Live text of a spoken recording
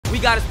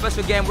got a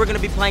special game. We're gonna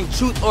be playing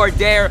Truth or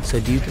Dare. So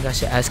do you think I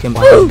should ask him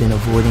why he's been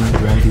avoiding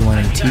 1v1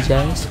 and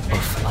T-Jazz or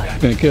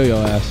Flight? Gonna kill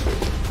your ass.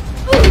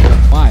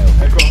 Wild.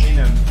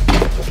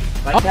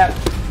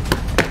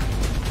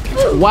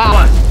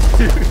 Wow. 1,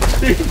 2,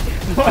 3,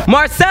 4.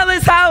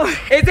 Marcelas Howard,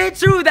 is it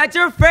true that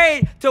you're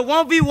afraid to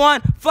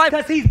 1v1 Flight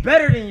because he's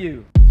better than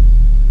you?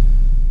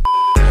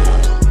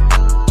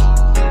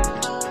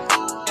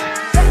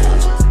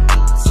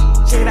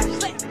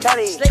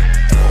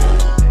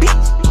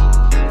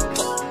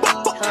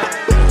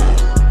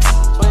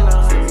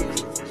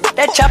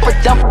 That chopper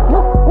dump.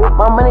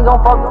 My money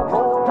gon'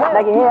 fuck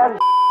like a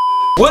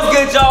What's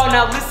good, y'all?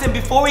 Now listen,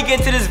 before we get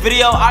into this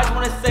video, I just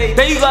want to say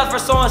thank you guys for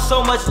showing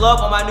so much love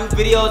on my new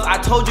videos. I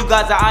told you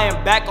guys that I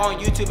am back on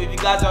YouTube, if you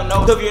guys don't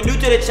know. So if you're new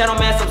to the channel,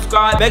 man,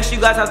 subscribe. Make sure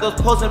you guys have those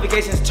post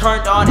notifications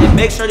turned on, and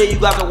make sure that you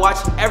guys are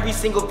watching every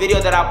single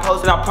video that I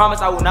post. And I promise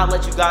I will not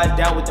let you guys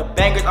down with the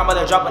bangers. I'm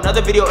gonna drop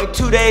another video in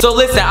 2 days. So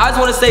listen, I just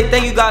want to say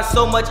thank you guys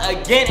so much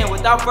again, and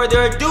without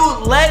further ado,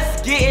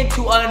 let's get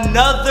into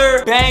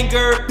another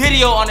banger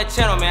video on the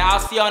channel, man. I'll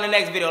see you on the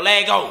next video.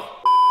 Let's go.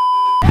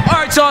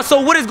 Alright, y'all, so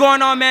what is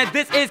going on, man?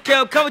 This is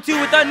Caleb coming to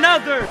you with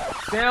another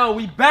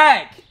we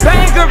back.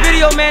 Banger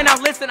video, man. Now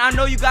listen, I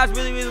know you guys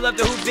really love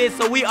the hoop vids,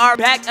 so we are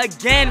back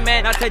again,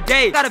 man. Now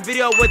today, got a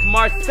video with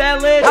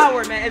Marcelas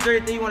Howard, man. Is there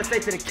anything you want to say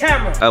to the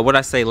camera? What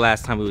I say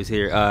last time we was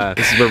here,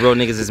 this is where real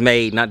niggas is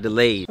made, not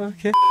delayed.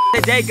 Okay.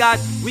 Today,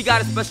 guys, we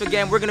got a special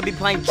game. We're gonna be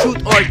playing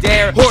Truth or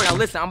Dare. Now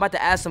listen, I'm about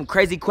to ask some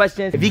crazy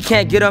questions. If you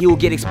can't get them, you will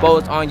get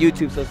exposed on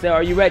YouTube. So, Sarah,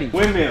 are you ready?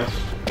 Windmill.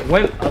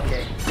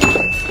 Okay.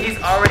 He's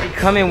already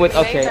coming with,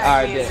 okay, all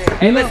right,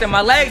 hey, listen,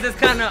 my legs is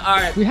kind of, all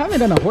right. We haven't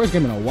done a horse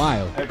game in a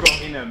while. In a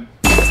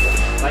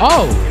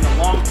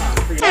long time.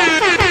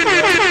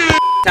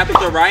 Tap with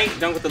the right,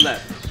 dunk with the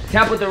left.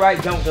 Tap with the right,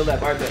 dunk with the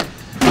left. All right, good.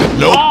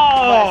 Nope.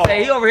 Oh!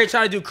 Hey, he over here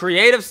trying to do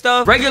creative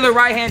stuff. Regular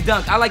right hand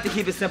dunk. I like to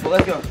keep it simple.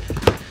 Let's go.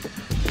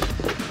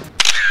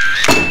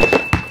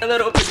 A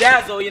little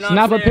bedazzle, you know.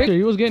 Snap a picture.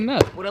 He was getting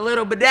up. With a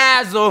little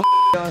bedazzle.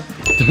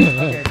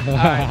 Okay, all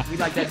right, we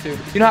like that too.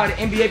 You know how the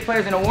NBA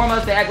players in the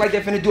warm-ups, they act like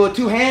they're finna do a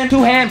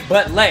two-hand,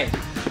 but leg.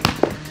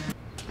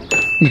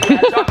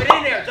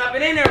 Yeah, drop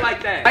it in there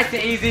like that. Nice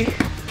and easy.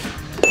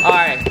 All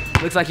right,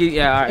 looks like you,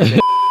 yeah, all right.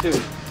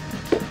 Dude.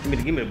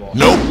 Give me the ball.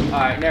 Nope. All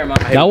right, never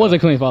mind. That was a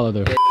clean follow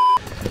there.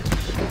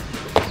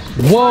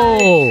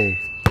 Whoa.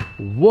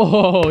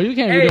 Whoa, you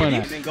can't be doing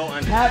that. Then go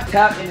under.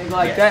 Tap, and then go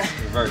like that.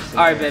 Reverse.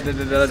 All right, babe,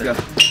 let's go.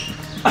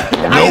 I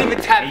didn't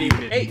even tap you.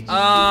 Hey,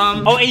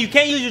 oh, and you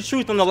can't use your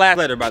truth on the last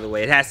letter, by the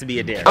way. It has to be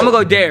a dare. I'm gonna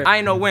go dare. I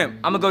ain't no wimp.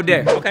 I'm gonna go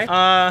dare. Okay.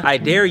 I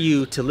dare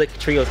you to lick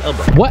Trio's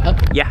elbow.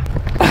 What? Yeah.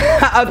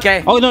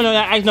 Okay. Oh, no,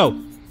 I know.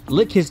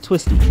 Lick his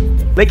twisty.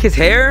 Lick his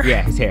hair?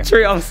 Yeah, his hair.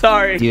 Trio, I'm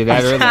sorry. Either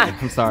that or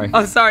I'm sorry.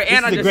 I'm sorry,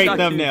 and I This is just a great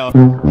thumbnail.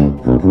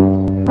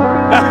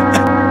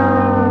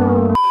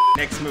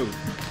 Next move.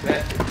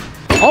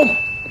 Oh,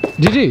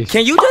 GG's.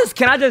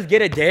 Can I just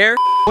get a dare?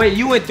 Wait,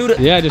 you went through the...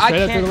 Yeah, just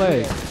straight up through the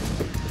leg.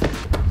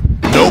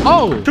 Nope.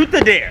 Oh! Truth or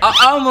dare? I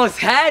almost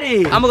had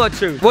it. I'm gonna go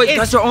truth. Wait,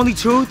 that's your only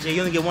truth? Yeah, you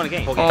only get one a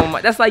game. Oh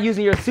my, that's like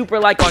using your super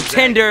like on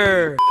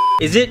Tinder.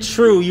 Is it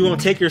true you won't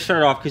take your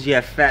shirt off because you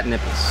have fat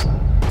nipples?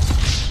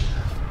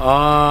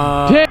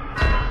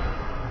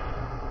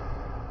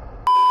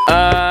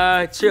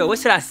 Chill, what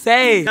should I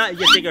say? Not you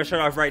can take your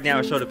shirt off right now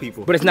and show the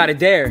people. But it's not a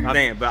dare.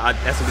 Damn, but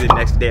that's gonna be the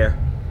next dare.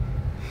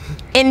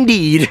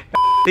 Indeed.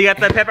 You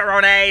got the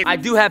pepperoni. I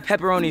do have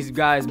pepperonis,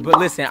 guys, but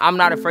listen, I'm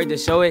not afraid to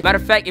show it. Matter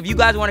of fact, if you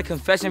guys want a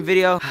confession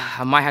video,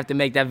 I might have to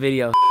make that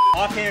video.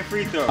 Offhand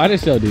free throw. I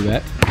just still do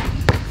that.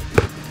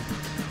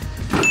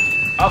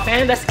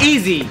 Offhand, that's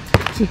easy.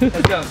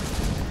 Let's go.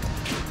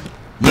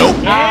 Nope.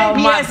 Oh,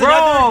 my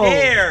bro.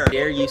 Dare.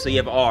 Dare you, so you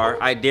have R.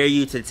 I dare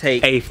you to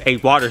take a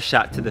water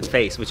shot to the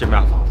face with your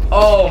mouth.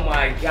 Oh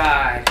my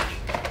God.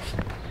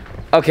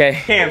 Okay.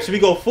 Cam, should we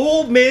go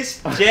full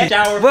mist, jet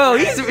shower? Bro,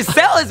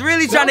 Sel is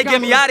really trying to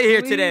get me out of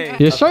here today.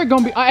 Your shirt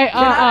gonna be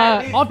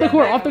off the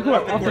court.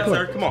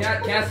 Sir, come on.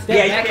 Can I step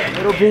back a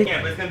little bit?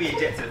 Yeah, but it's gonna be a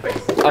jet to the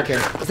face. Okay.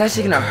 Is that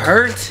shit gonna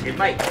hurt? It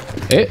might.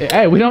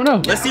 Hey, we don't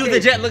know. Let's see what the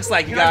jet looks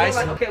like, you guys.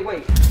 Okay,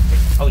 wait.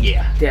 Oh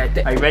yeah.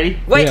 Are you ready?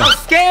 Wait, Yeah. I'm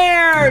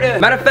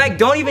scared. Matter of fact,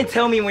 don't even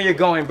tell me when you're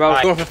going, bro.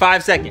 Right. Going for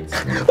 5 seconds.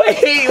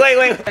 Wait.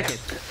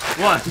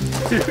 1,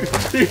 2,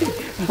 3,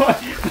 4.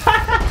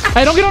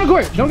 Hey, don't get on the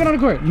court. Don't get on the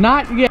court.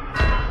 Not yet.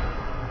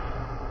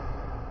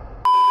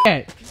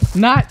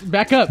 Not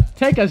back up.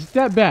 Take a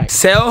step back.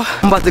 Sel,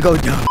 I'm about to go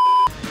dumb.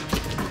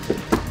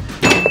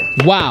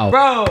 Wow.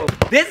 Bro,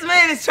 this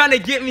man is trying to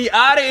get me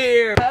out of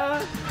here.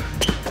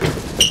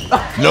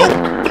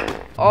 Nope.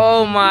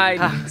 Oh my.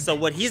 So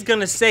what he's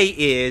gonna say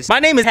is, my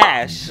name is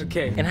Cash.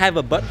 Okay. And I have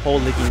a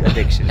butthole licking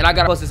addiction. And I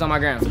gotta post this on my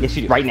gram. Yes,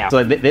 you do. Right now.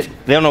 So they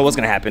don't know what's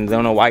gonna happen. They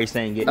don't know why you're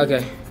saying it.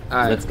 Okay. All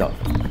right. Let's go.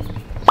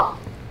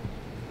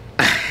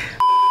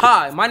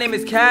 Hi, my name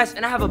is Cash,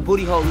 and I have a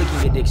booty hole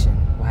licking addiction.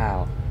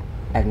 Wow.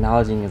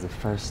 Acknowledging is the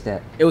first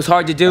step. It was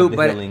hard to do, the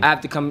but healing. I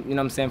have to come, you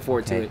know what I'm saying,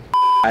 forward to it.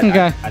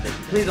 Okay.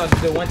 Please don't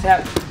just do one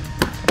tap.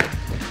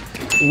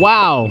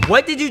 Wow.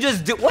 What did you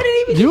just do? What did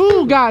he even do?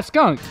 You got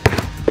skunked.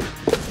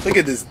 Look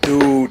at this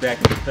dude. Back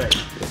in the thing.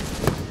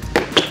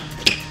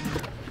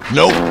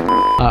 Nope.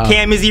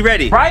 Cam, is he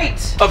ready? Right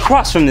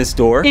across from this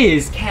door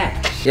is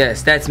Cash.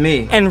 Yes, that's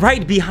me. And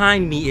right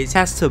behind me is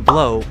has to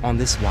blow on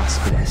this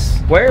wasp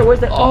nest.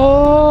 Where's that?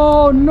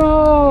 Oh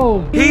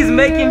no! He's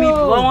making me Ew.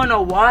 blow on a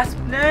wasp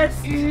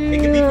nest? Ew.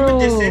 It can be from a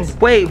distance.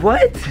 Wait,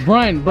 what?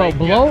 Run, bro.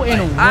 Blow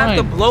and run. I have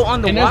to blow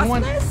on the And there's wasp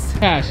one- nest?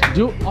 Cash,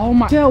 do. Oh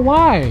my. Yeah,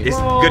 why? It's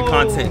good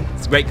content.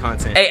 It's great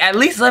content. Hey, at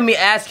least let me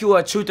ask you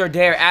a truth or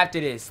dare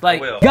after this. Like,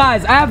 will.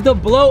 guys, I have to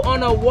blow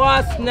on a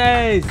wasp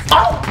nest.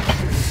 Oh!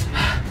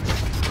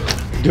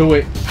 Do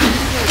it.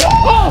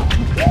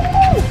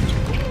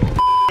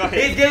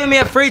 He's giving me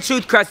a free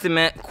truth question,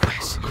 man.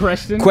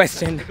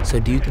 Question. So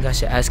do you think I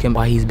should ask him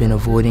why he's been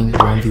avoiding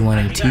 1v1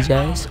 in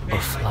TJs or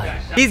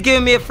flight? He's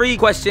giving me a free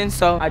question,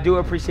 so I do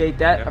appreciate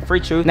that. A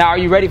free truth. Now, are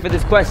you ready for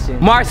this question?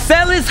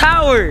 Marcelas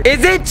Howard,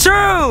 is it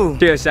true?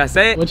 Here, should I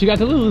say it? What you got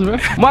to lose, bro?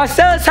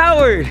 Marcelas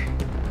Howard,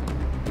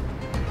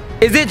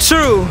 is it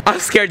true? I'm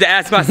scared to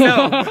ask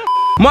myself.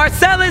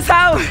 Marcelas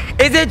Howard,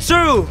 is it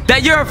true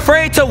that you're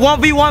afraid to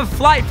 1v1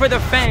 flight for the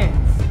fans?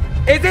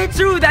 Is it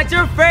true that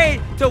you're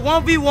afraid to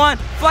 1v1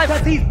 flight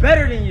because he's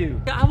better than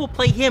you? I will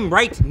play him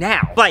right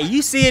now. Like,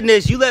 you seeing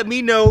this, you let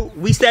me know,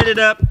 we set it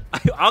up.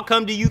 I'll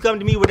come to you, come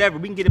to me, whatever.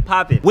 We can get it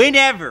popping.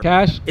 Whenever.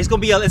 Cash. It's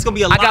gonna be a lot.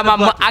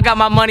 I got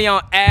my money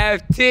on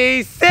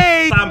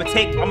FTC. I'm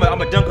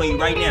gonna dunk on you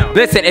right now.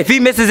 Listen, if he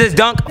misses his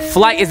dunk,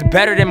 flight is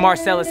better than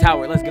Marcelas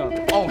Howard. Let's go.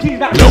 Oh, he's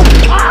not. Nope.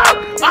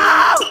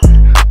 Oh!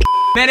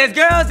 Man, this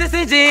girl's just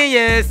a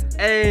genius.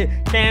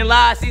 Hey, can't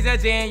lie, she's a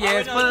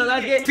genius. But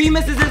let's get. If he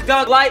misses his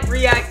dunk, Flight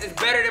Reacts is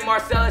better than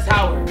Marcelas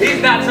Howard.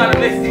 He's not trying to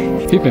miss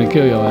it. He finna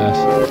kill your ass.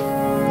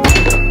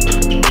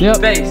 Yep.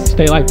 Face.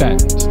 Stay like that.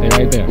 Stay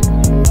right there.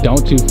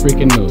 Don't you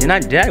freaking move. Did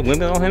I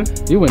windmill on him?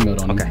 You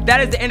windmilled on him. Okay.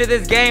 That is the end of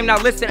this game. Now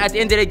listen, at the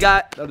end of the day,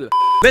 guys.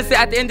 Listen,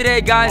 at the end of the day,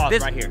 guys. Pause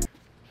This right here.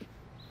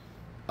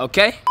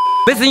 Okay.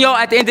 Listen, y'all,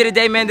 at the end of the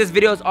day, man, this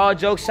video is all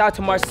jokes. Shout out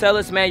to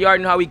Marcelas, man. You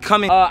already know how we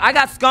coming. I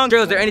got skunk.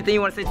 Is there anything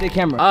you want to say to the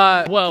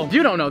camera? Well,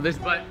 you don't know this,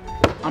 but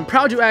I'm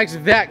proud you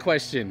asked that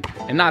question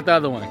and not the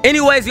other one.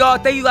 Anyways, y'all,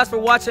 thank you guys for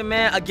watching,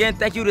 man. Again,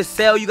 thank you to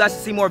Sale. You guys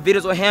can see more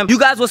videos with him. You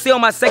guys will see on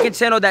my second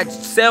channel that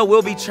Sale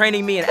will be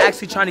training me and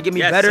actually trying to get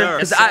me better. Sir.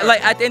 Because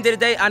like at the end of the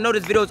day, I know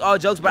this video is all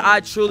jokes, but I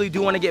truly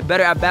do want to get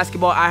better at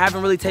basketball. I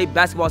haven't really taken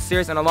basketball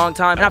serious in a long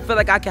time, and I feel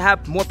like I can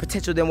have more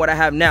potential than what I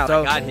have now.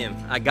 So,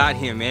 I got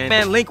him, man.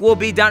 Man, link will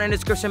be down in the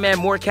description, man.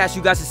 More cash,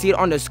 you guys can see it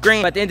on the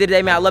screen. But at the end of the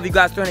day, man, I love you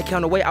guys. 300K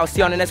on the way. I'll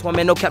see you on the next one,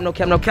 man. No cap, no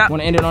cap, no cap.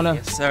 Want to end it on a?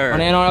 Yes, sir.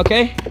 Want to end on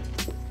okay?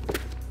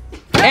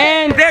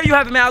 And there you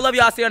have it, man. I love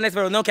y'all. See you on the next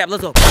video. No cap.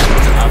 Let's go.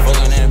 I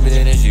fuck on that bitch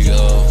and she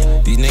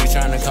go. These niggas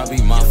tryna copy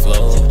my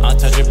flow. I'm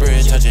touching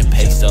bread, touching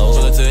peso.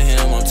 Pull it to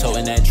him, I'm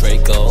toting that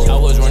Draco. I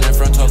was running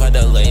from 12, had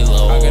to lay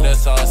low. I get a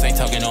sauce, ain't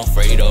talking no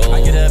Fredo.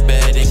 I get a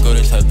bed and go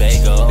to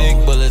Tobago.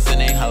 Big bullets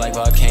and they hot like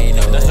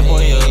volcano. That's the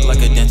boy up like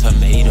a dead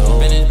tomato.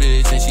 Been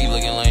this bitch and she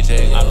looking like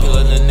J-Lo. I peel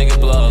up the nigga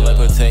blood like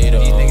potato.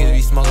 These niggas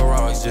be smoking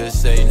rocks,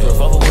 just say no.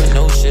 Revolver with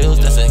no shields,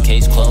 that's a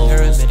case closed.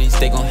 Paramedics,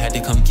 they gon' have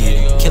to come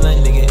get it. Killing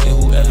niggas.